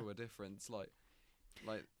there's Yeah. much of a difference. Like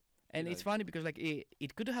And you it's know. funny because, like,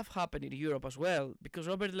 it could have happened in Europe as well, because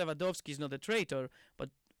Robert Lewandowski is not a traitor, but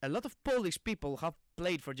a lot of Polish people have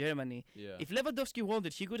played for Germany. Yeah. If Lewandowski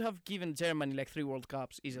wanted, he could have given Germany like 3 World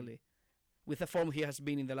Cups easily, with the form he has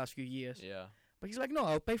been in the last few years. Yeah. But he's like, no,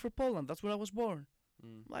 I'll pay for Poland. That's where I was born.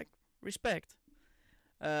 Mm. Like, respect.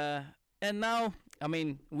 And now, I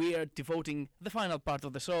mean, we are devoting the final part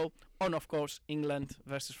of the show on, of course, England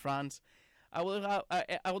versus France. I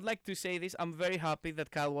would like to say this. I'm very happy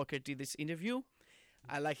that Kyle Walker did this interview.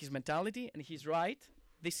 I like his mentality, and he's right.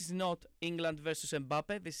 This is not England versus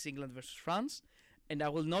Mbappe. This is England versus France. And I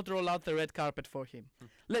will not roll out the red carpet for him.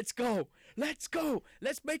 Let's go! Let's go!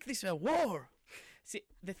 Let's make this a war! See,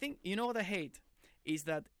 the thing, you know what I hate? Is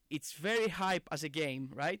that it's very hype as a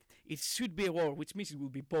game, right? It should be a war, which means it will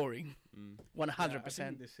be boring. Mm. 100%. Yeah, I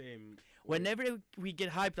think the same. Whenever we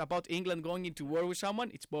get hyped about England going into war with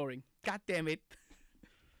someone, it's boring. God damn it.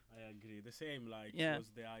 I agree. The same, like, Yeah. was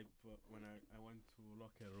the hype when I went to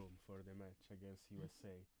locker room for the match against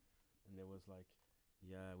USA. And there was like,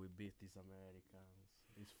 yeah, we beat these Americans.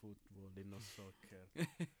 It's football, it's not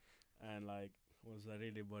soccer. And, like, was a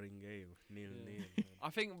really boring game. 0-0. Yeah. I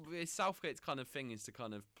think Southgate's kind of thing is to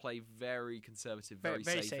kind of play very conservative, very,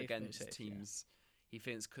 Very safe, safe, very against safe, yeah. teams he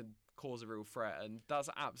thinks could cause a real threat, and that's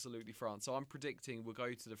absolutely France. So I'm predicting we'll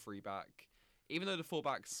go to the three back, even though the full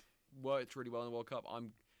backs worked really well in the World Cup.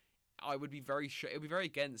 I would be very sure it would be very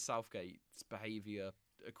against Southgate's behaviour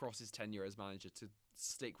across his tenure as manager to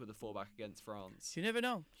stick with the full back against France. You never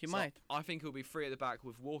know. He So might. I think he'll be three at the back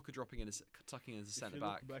with Walker dropping in, tucking in as a If centre you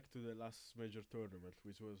back. look back to the last major tournament,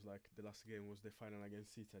 which was like the last game was the final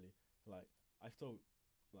against Italy. Like, I thought,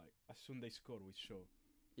 like, as soon they score, we show.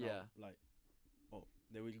 Now, Yeah, like, oh,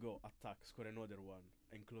 they will go attack, score another one,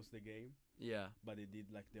 and close the game. yeah, But they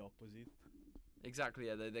did like the opposite. exactly.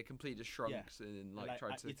 Yeah, they completely just shrunk Yeah. and And,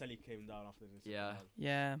 tried to. Italy came down after the second Yeah. half.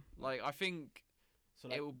 Yeah. Like I think So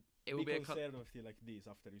like, it will be a conservative like this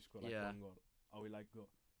after you score like Yeah. one goal. I will like go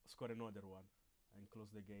score another one and close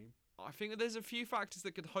the game. I think that there's a few factors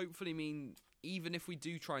that could hopefully mean, even if we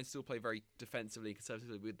do try and still play very defensively,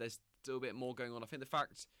 conservatively, there's still a bit more going on. I think the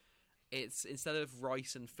fact it's instead of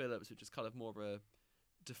Rice and Phillips, which is kind of more of a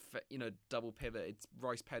double pivot, it's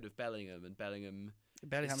Rice paired with Bellingham, and Bellingham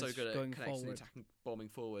Bellingham is so is good at going connecting, forward. attacking, bombing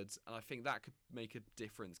forwards, and I think that could make a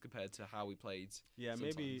difference compared to how we played. Yeah,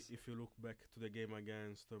 maybe Sometimes. if you look back to the game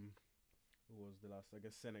against who was the last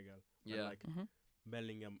against Senegal. and, Yeah. like Mhm.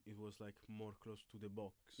 Bellingham, it was like more close to the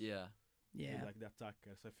box. Yeah, Yeah. With, like the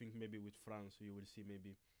attackers. I think maybe with France you will see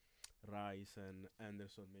maybe Rice and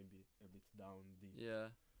Anderson maybe a bit down deep yeah.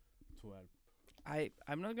 to help.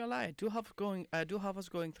 I'm not gonna lie. I do have us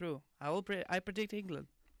going through. I predict England.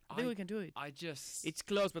 I think we can do it. I just It's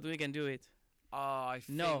close, but we can do it. I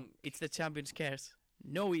think No, it's the champions curse.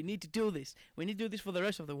 No, we need to do this. We need to do this for the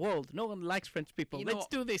rest of the world. No one likes French people. You know Let's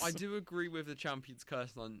do this. I do agree with the champions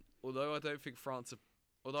curse line. Although I think France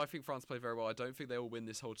play very well, I don't think they will win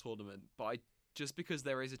this whole tournament. But just because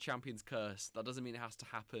there is a champions curse, that doesn't mean it has to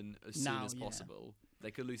happen as soon Now, as yeah. possible. They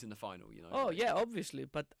could lose in the final, Oh like- yeah, obviously.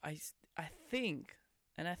 But I think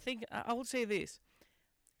I would say this.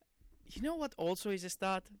 You know what? Also is a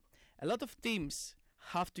start. A lot of teams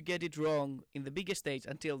have to get it wrong in the biggest stage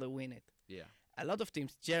until they win it. Yeah. A lot of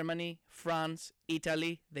teams, Germany, France,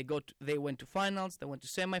 Italy, they went to finals, they went to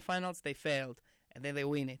semi-finals, they failed, and then they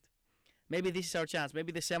win it. Maybe this is our chance.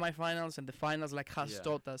 Maybe the semi-finals and the finals has Yeah.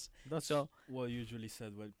 taught us. That's So what usually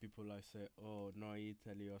said when people like say, "Oh, no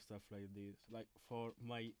Italy" or stuff like this. Like for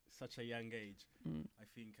my such a young age, mm, I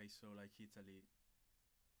think I saw like Italy.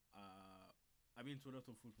 I've been to a lot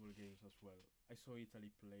of football games as well. I saw Italy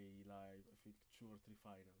play live. I think 2 or 3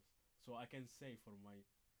 finals. So I can say for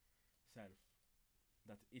myself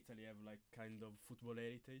that Italy have like kind of football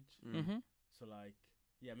heritage. Mm. mhm. So like,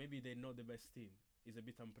 yeah, maybe they're not the best team. It's a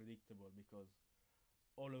bit unpredictable because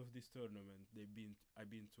all of this tournament I've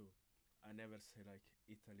been to. I never say like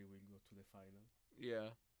Italy will go to the final,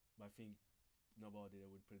 Yeah. but I think nobody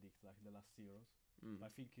would predict like the last Euros. Mm. But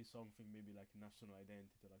I think it's something maybe like national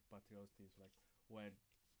identity, like patriotism, like when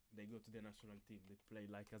they go to the national team. They play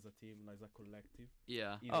like as a team, like as a collective.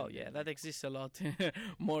 Yeah. Oh yeah, that exists a lot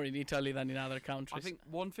more in Italy than in other countries. I think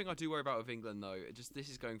one thing I do worry about with England, though, just this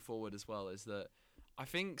is going forward as well, is that I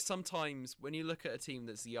think sometimes when you look at a team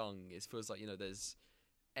that's young, it feels like, there's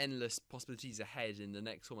endless possibilities ahead in the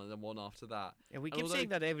next one and then one after that. Yeah, we keep saying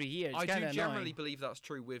that every year. It's I do generally annoying. believe that's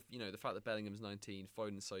true with, the fact that Bellingham's 19,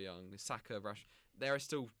 Foden's so young, Saka, Rash. There are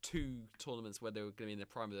still 2 tournaments where they were going to be in the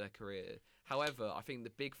prime of their career. However, I think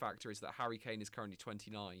the big factor is that Harry Kane is currently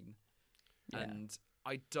 29. Yeah. And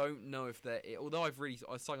I don't know if they're... Although I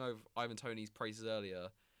sung over Ivan Toney's praises earlier,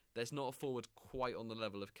 there's not a forward quite on the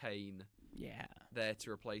level of Kane there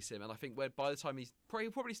to replace him. And I think by the time he's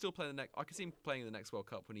probably still playing the next... I can see him playing in the next World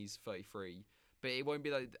Cup when he's 33. But it won't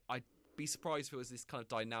be like... I'd be surprised if it was this kind of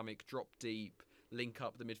dynamic, drop deep, link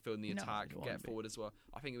up the midfield and the attack, get forward as well.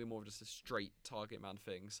 I think it'll be more of just a straight target man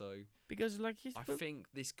thing. So because I think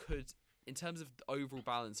this could, in terms of the overall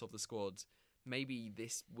balance of the squad, maybe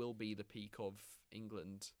this will be the peak of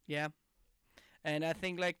England. Yeah. And I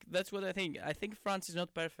think that's what I think. I think France is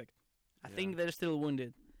not perfect. I think they're still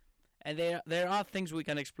wounded. And there are things we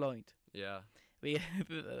can exploit. Yeah. We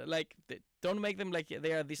don't make them like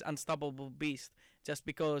they are this unstoppable beast just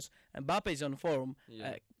because Mbappe is on form.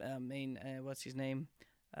 Yeah. What's his name?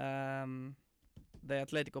 The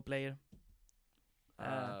Atletico player.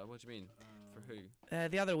 What do you mean? For who?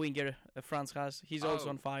 The other winger France has. He's also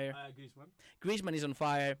on fire. Griezmann is on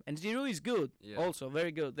fire, and Giroud is good. Yeah. Also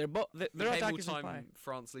very good. They're both. Their attack is on fire.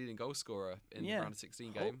 France leading goal scorer in the round of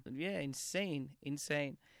 16 game. Yeah,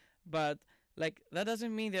 insane. But that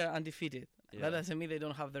doesn't mean they're undefeated. Yeah. That doesn't mean they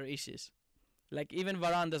don't have their issues. Even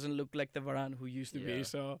Varane doesn't look like the Varane who used to be.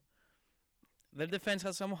 So their defense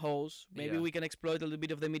has some holes. Maybe we can exploit a little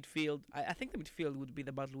bit of the midfield. I think the midfield would be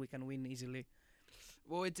the battle we can win easily.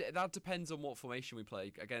 Well, that depends on what formation we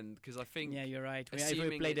play again, because I think. Yeah, you're right. If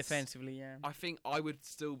we play defensively, yeah. I think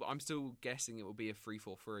I'm still guessing it will be a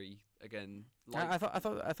 3-4-3 again. I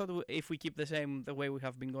thought if we keep the way we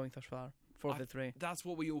have been going thus far. 4-3. That's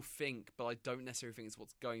what we all think, but I don't necessarily think it's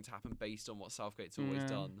what's going to happen based on what Southgate's always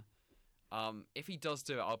done. If he does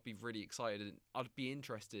do it, I'd be really excited and I'd be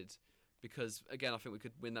interested because, again, I think we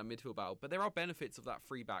could win that midfield battle. But there are benefits of that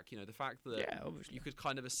free back. The fact that you could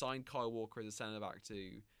kind of assign Kyle Walker as a centre-back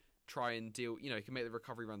to try and deal... he can make the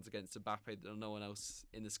recovery runs against Mbappe that no one else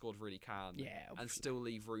in the squad really can. Yeah, and still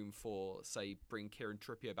leave room for, say, bring Kieran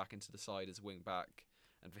Trippier back into the side as a wing-back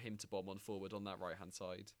and for him to bomb on forward on that right-hand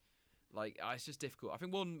side. It's just difficult. I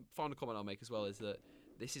think one final comment I'll make as well is that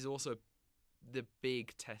this is also the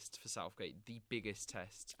big test for Southgate, the biggest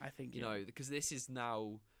test. I think, because this is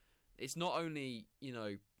now, it's not only,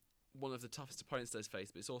 one of the toughest opponents they've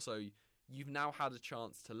faced, but it's also, you've now had a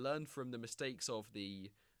chance to learn from the mistakes of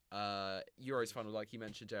the Euros final, like you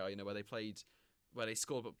mentioned, JR, where they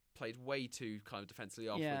scored but played way too kind of defensively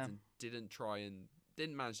afterwards and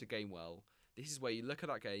didn't manage the game well. This is where you look at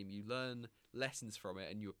that game, you learn lessons from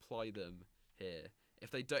it, and you apply them here.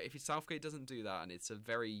 If Southgate doesn't do that, and it's a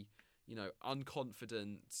very,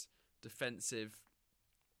 unconfident, defensive,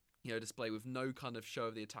 display with no kind of show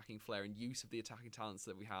of the attacking flair and use of the attacking talents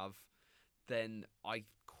that we have, then I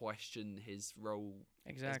question his role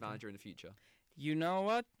as manager in the future. You know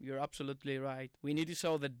what? You're absolutely right. We need to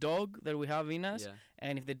show the dog that we have in us,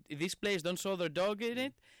 and if these players don't show their dog in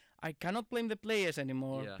it, I cannot blame the players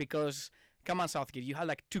anymore because. Come on, Southgate. You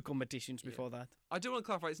had 2 competitions before that. I do want to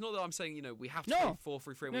clarify. It's not that I'm saying, we have to play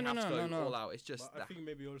 4-3-3 and we have to go all out. It's just I think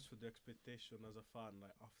maybe also the expectation as a fan,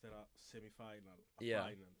 after a semi-final,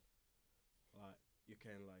 final, you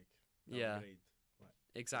can, downgrade.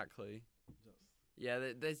 Exactly.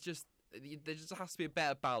 There just has to be a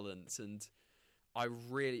better balance. And I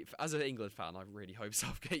really, as an England fan, I really hope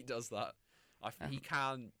Southgate does that. He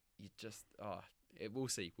can. We'll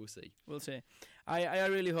see. I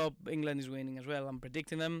really hope England is winning as well. I'm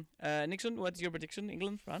predicting them. Nixon, what's your prediction?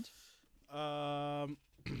 England, France? I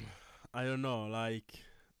don't know. It's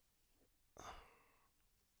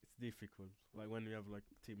difficult. When we have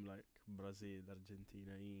team like Brazil,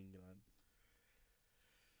 Argentina, England.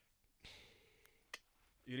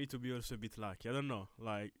 You need to be also a bit lucky. I don't know.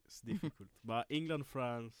 It's difficult. But England,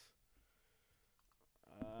 France.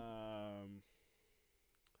 I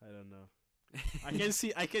don't know. I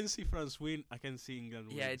can see France win. I can see England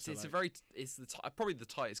win. Yeah, it's probably the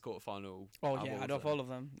tightest quarterfinal. Oh yeah, out of all of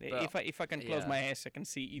them. But if I can close my eyes, I can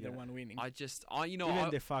see either one winning. Even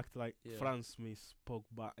the fact France miss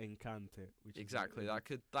Pogba and Kante, which exactly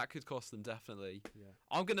that could cost them definitely. Yeah.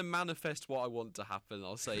 I'm gonna manifest what I want to happen.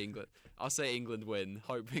 I'll say England. I'll say England win,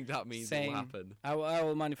 hoping that means it will happen. I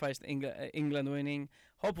will manifest England winning.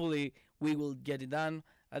 Hopefully, we will get it done.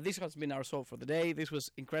 This has been our show for the day. This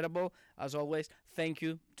was incredible, as always. Thank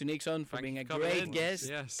you to Nixon for being a great guest.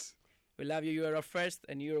 Yes. We love you. You are our first,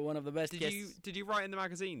 and you are one of the best guests. Did you write in the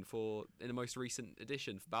magazine in the most recent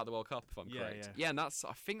edition about the World Cup, if I'm correct? Yeah. And I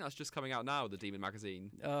think that's just coming out now, the Demon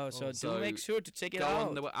magazine. So do make sure to check it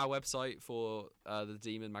out. Go on our website for the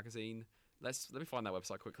Demon magazine. Let me find that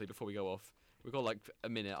website quickly before we go off. We've got like a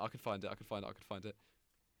minute. I can find it.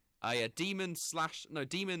 Demon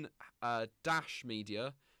dash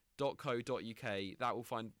media.co.uk. That will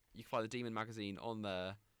find you can find the Demon magazine on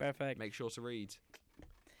there. Perfect. Make sure to read.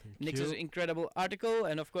 Nixon's incredible article,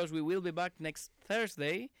 and of course we will be back next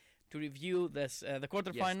Thursday to review the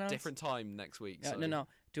quarterfinals. Yes, different time next week. No,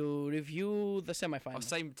 to review the semifinals.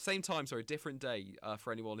 Same time. Sorry, different day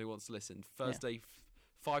for anyone who wants to listen. Thursday,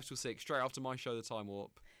 5 till 6, straight after my show, The Time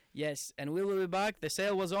Warp. Yes, and we will be back. The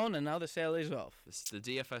sale was on, and now the sale is off. The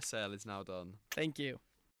DFS sale is now done. Thank you.